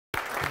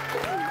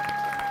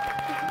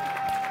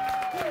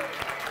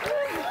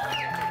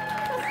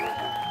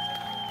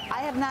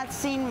not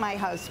seen my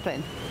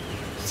husband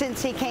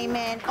since he came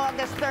in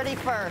August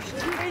 31st.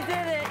 We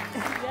did it.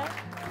 Yep.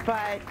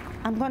 But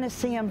I'm going to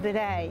see him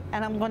today,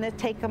 and I'm going to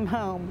take him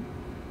home.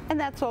 And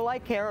that's all I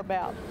care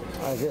about.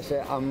 I just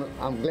say I'm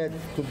glad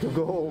to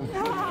go home.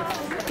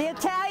 The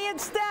Italian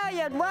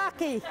stallion,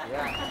 Rocky.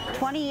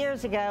 20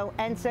 years ago,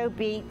 Enzo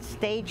beat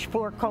stage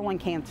 4 colon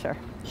cancer.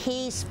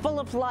 He's full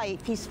of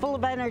life. He's full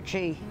of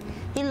energy.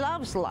 He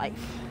loves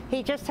life.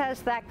 He just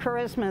has that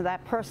charisma,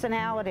 that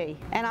personality,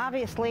 and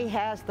obviously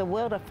has the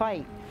will to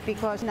fight.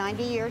 Because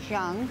 90 years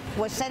young,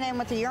 was sent in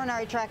with a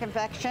urinary tract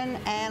infection,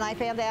 and I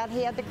found out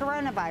he had the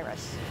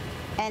coronavirus,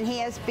 and he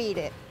has beat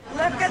it. Look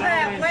at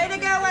that. Way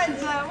to go,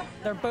 Enzo.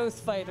 They're both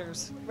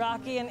fighters.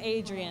 Rocky and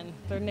Adrian,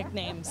 their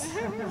nicknames.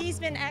 He's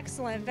been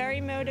excellent,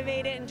 very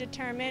motivated and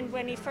determined.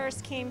 When he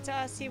first came to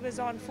us, he was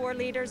on 4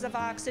 liters of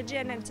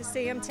oxygen, and to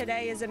see him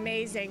today is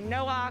amazing.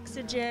 No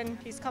oxygen.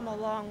 He's come a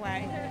long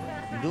way.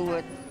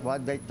 Do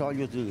what they told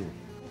you to do.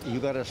 You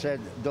gotta say,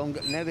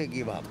 never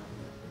give up.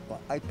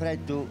 I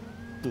tried to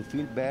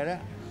feel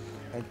better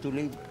and to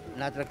live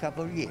another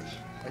couple of years.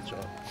 That's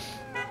all.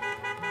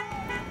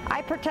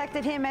 I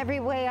protected him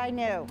every way I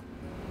knew,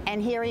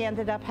 and here he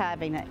ended up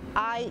having it.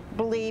 I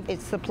believe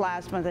it's the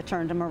plasma that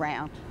turned him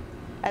around,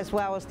 as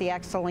well as the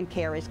excellent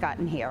care he's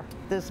gotten here.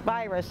 This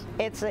virus,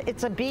 it's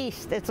a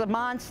beast, it's a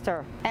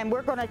monster, and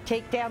we're going to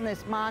take down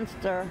this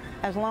monster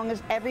as long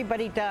as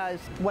everybody does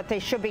what they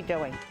should be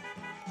doing.